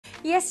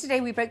Yesterday,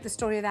 we broke the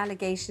story of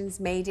allegations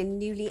made in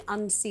newly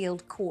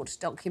unsealed court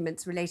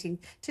documents relating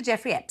to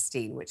Jeffrey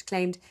Epstein, which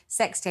claimed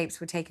sex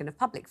tapes were taken of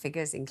public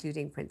figures,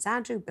 including Prince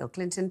Andrew, Bill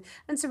Clinton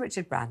and Sir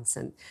Richard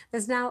Branson.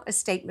 There's now a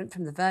statement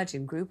from the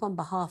Virgin Group on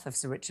behalf of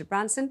Sir Richard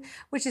Branson,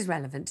 which is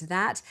relevant to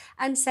that,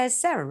 and says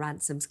Sarah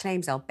Ransom's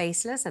claims are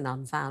baseless and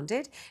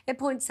unfounded. It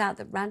points out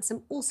that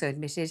Ransom also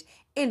admitted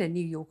in a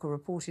New Yorker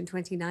report in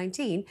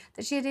 2019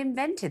 that she had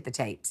invented the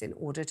tapes in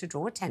order to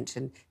draw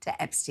attention to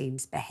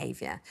Epstein's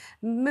behaviour.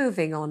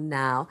 Moving on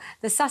now,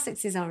 the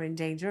Sussexes are in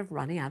danger of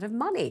running out of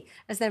money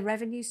as their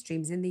revenue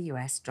streams in the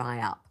US dry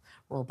up.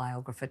 Royal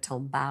biographer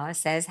Tom Bower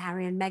says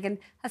Harry and Meghan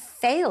have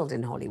failed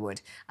in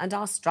Hollywood and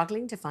are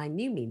struggling to find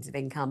new means of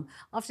income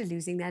after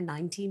losing their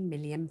 £19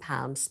 million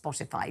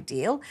Spotify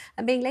deal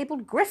and being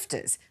labelled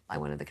grifters by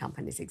one of the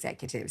company's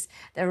executives.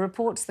 There are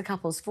reports the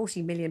couple's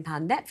 £40 million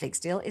Netflix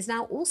deal is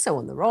now also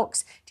on the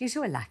rocks due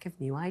to a lack of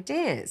new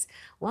ideas.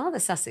 While the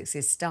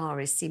Sussexes' star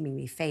is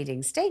seemingly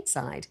fading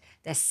stateside,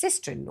 their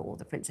sister-in-law,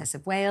 the Princess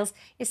of Wales,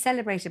 is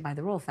celebrated by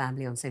the royal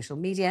family on social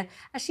media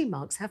as she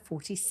marks her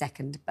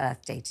 42nd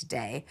birthday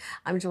today.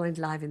 I'm joined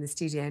live in the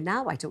studio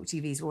now by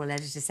TalkTV's royal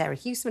editor Sarah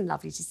Hewson.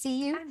 Lovely to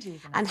see you. And you,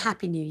 Vanessa. And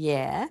Happy New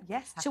Year.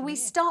 Yes, Shall we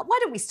start? Why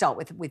don't we start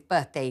with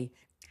birthday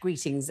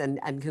greetings and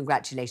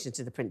congratulations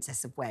to the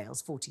Princess of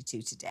Wales,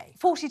 42 today.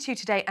 42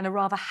 today, and a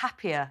rather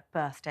happier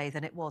birthday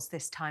than it was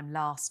this time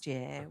last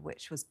year,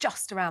 which was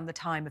just around the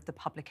time of the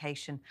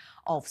publication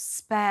of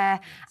Spare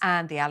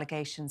and the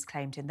allegations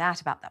claimed in that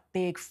about that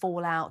big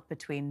fallout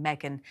between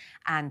Meghan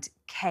and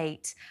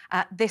Kate.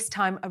 This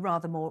time, a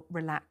rather more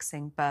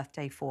relaxing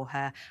birthday for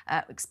her,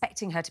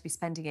 expecting her to be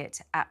spending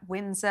it at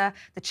Windsor.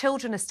 The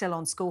children are still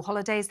on school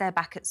holidays. They're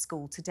back at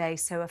school today,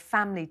 so a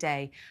family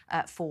day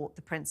for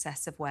the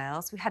Princess of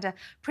Wales. We had a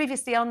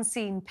previously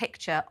unseen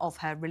picture of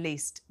her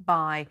released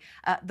by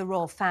the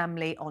royal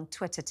family on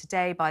Twitter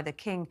today, by the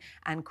King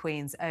and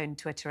Queen's own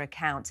Twitter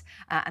account,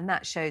 and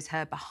that shows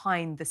her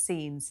behind the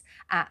scenes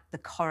at the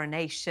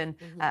coronation,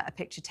 a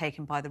picture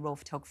taken by the royal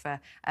photographer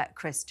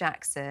Chris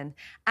Jackson.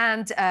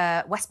 And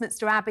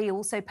Westminster Abbey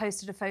also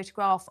posted a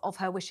photograph of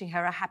her wishing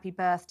her a happy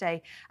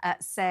birthday,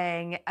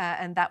 saying,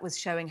 and that was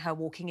showing her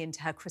walking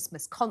into her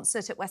Christmas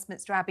concert at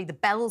Westminster Abbey. The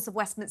bells of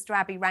Westminster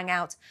Abbey rang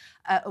out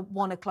at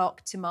 1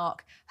 o'clock to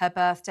mark her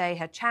birthday.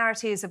 Her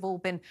charities have all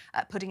been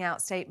putting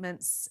out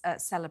statements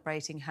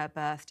celebrating her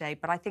birthday,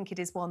 but I think it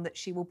is one that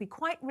she will be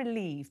quite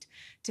relieved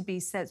to be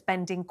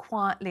spending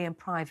quietly and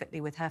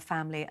privately with her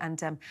family,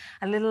 and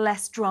a little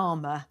less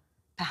drama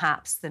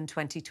perhaps than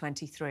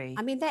 2023.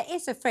 I mean, there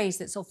is a phrase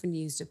that's often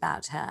used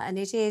about her, and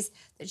it is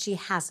that she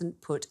hasn't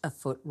put a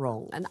foot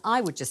wrong. And I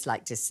would just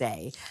like to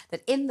say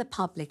that in the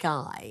public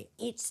eye,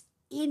 it's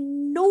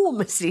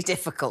enormously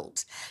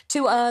difficult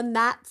to earn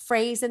that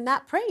phrase and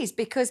that praise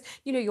because,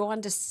 you know, you're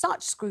under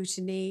such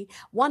scrutiny.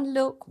 One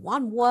look,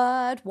 one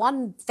word,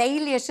 one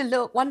failure to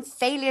look, one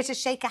failure to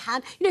shake a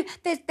hand. You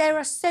know, there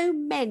are so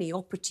many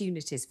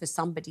opportunities for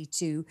somebody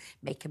to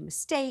make a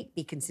mistake,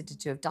 be considered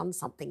to have done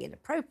something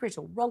inappropriate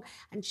or wrong.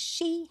 And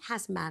she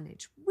has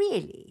managed,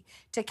 really,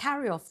 to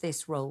carry off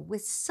this role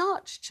with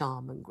such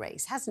charm and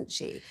grace, hasn't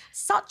she?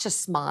 Such a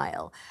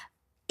smile.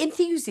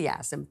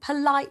 Enthusiasm,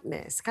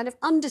 politeness, kind of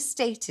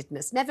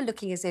understatedness, never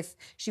looking as if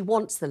she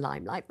wants the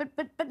limelight, but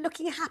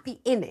looking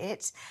happy in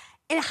it,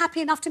 happy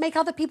enough to make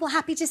other people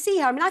happy to see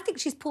her. I mean, I think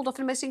she's pulled off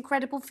the most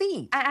incredible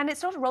feat. And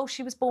it's not a role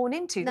she was born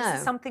into. No. This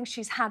is something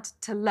she's had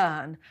to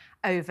learn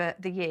over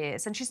the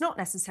years. And she's not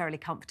necessarily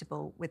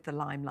comfortable with the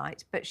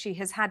limelight, but she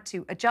has had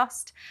to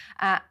adjust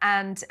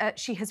and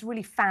she has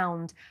really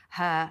found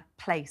her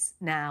place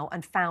now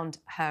and found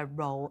her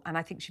role. And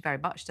I think she very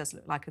much does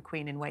look like a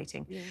queen in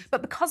waiting. Yes.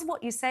 But because of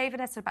what you say,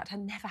 Vanessa, about her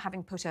never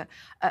having put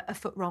a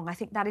foot wrong, I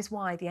think that is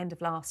why at the end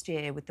of last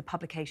year, with the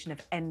publication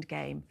of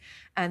Endgame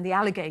and the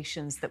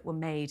allegations that were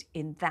made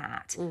in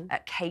that,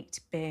 Kate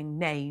being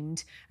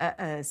named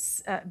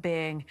as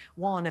being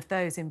one of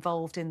those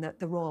involved in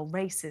the royal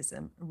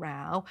racism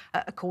row,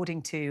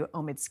 according to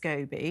Omid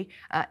Scobie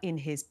in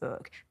his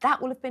book,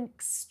 that will have been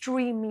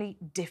extremely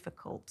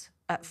difficult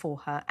for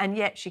her. And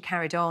yet she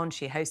carried on.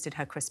 She hosted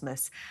her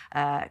Christmas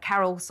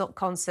carol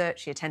concert.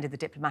 She attended the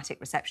diplomatic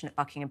reception at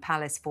Buckingham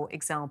Palace, for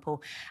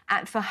example.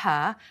 And for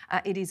her,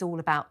 it is all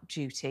about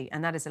duty.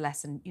 And that is a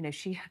lesson, you know,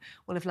 she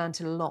will have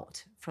learned a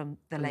lot from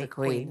the late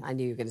Queen. I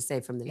knew you were going to say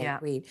from the late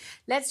Queen.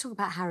 Let's talk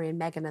about Harry and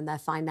Meghan and their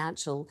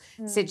financial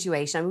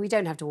situation. I mean, we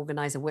don't have to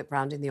organise a whip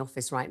round in the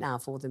office right now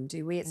for them,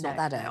 do we? It's not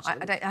that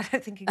urgent. I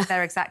don't think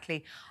they're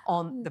exactly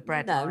on the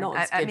breadline. No,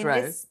 not Skid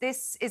Row.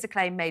 This is a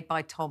claim made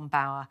by Tom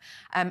Bower,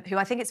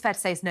 who I think it's fair to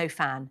say is no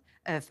fan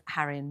of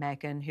Harry and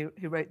Meghan,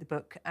 who wrote the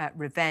book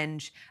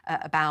Revenge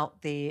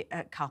about the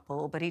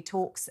couple, but he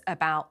talks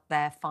about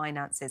their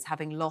finances,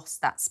 having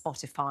lost that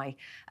Spotify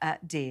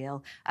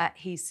deal.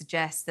 He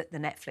suggests that the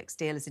Netflix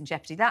deal is in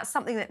jeopardy. That's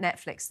something that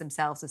Netflix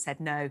themselves have said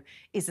no,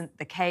 isn't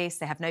the case.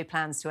 They have no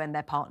plans to end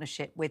their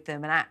partnership with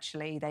them, and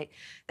actually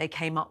they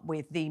came up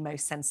with the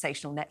most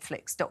sensational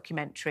Netflix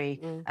documentary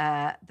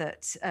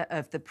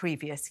of the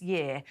previous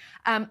year.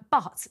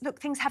 But look,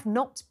 things have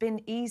not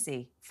been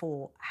easy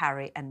for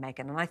Harry and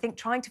Meghan, and I think think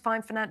trying to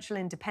find financial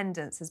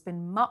independence has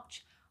been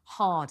much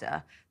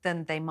harder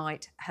than they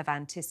might have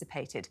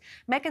anticipated.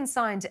 Meghan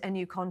signed a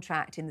new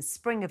contract in the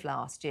spring of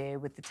last year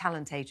with the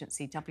talent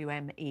agency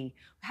WME. We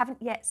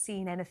haven't yet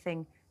seen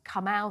anything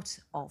come out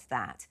of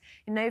that.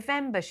 In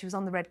November, she was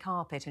on the red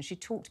carpet and she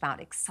talked about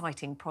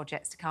exciting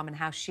projects to come and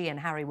how she and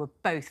Harry were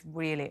both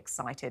really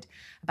excited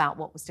about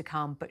what was to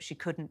come, but she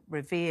couldn't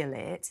reveal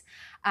it.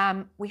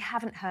 We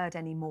haven't heard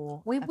any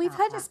more. We've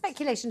heard a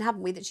speculation,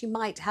 haven't we, that she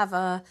might have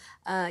an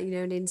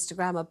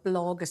Instagram, a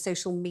blog, a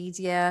social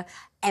media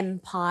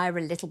empire,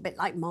 a little bit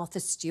like Martha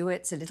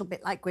Stewart's, a little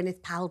bit like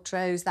Gwyneth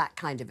Paltrow's, that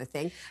kind of a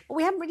thing. But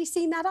we haven't really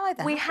seen that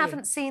either. We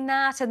haven't seen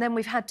that, and then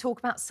we've had talk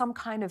about some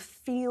kind of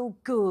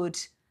feel-good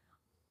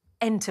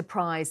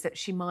enterprise that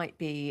she might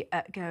be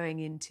going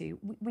into.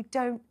 We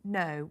don't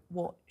know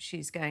what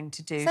she's going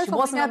to do. So she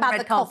wasn't on the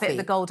red carpet coffee. at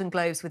the Golden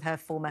Globes with her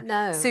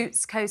former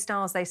Suits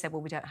co-stars. They said,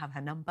 well, we don't have her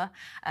number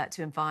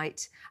to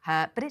invite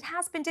her. But it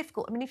has been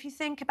difficult. I mean, if you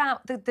think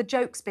about the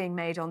jokes being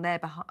made on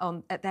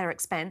at their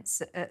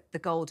expense at the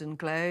Golden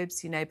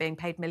Globes, you know, being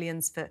paid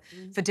millions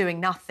for doing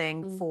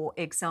nothing, for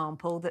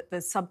example, that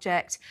the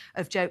subject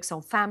of jokes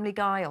on Family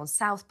Guy, on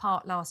South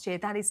Park last year,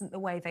 that isn't the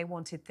way they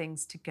wanted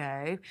things to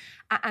go.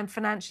 And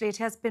financially, it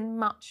has been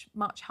much,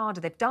 much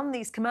harder. They've done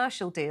these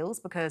commercial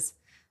deals because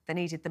they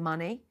needed the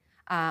money.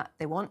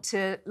 They want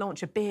to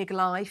launch a big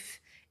life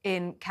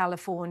in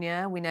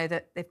California. We know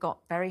that they've got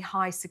very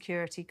high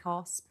security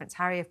costs. Prince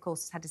Harry, of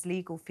course, has had his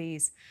legal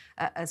fees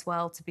as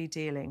well to be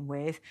dealing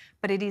with.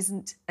 But it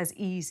isn't as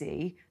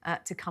easy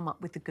to come up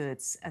with the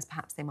goods as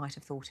perhaps they might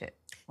have thought it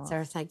was.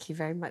 Sarah, thank you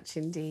very much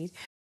indeed.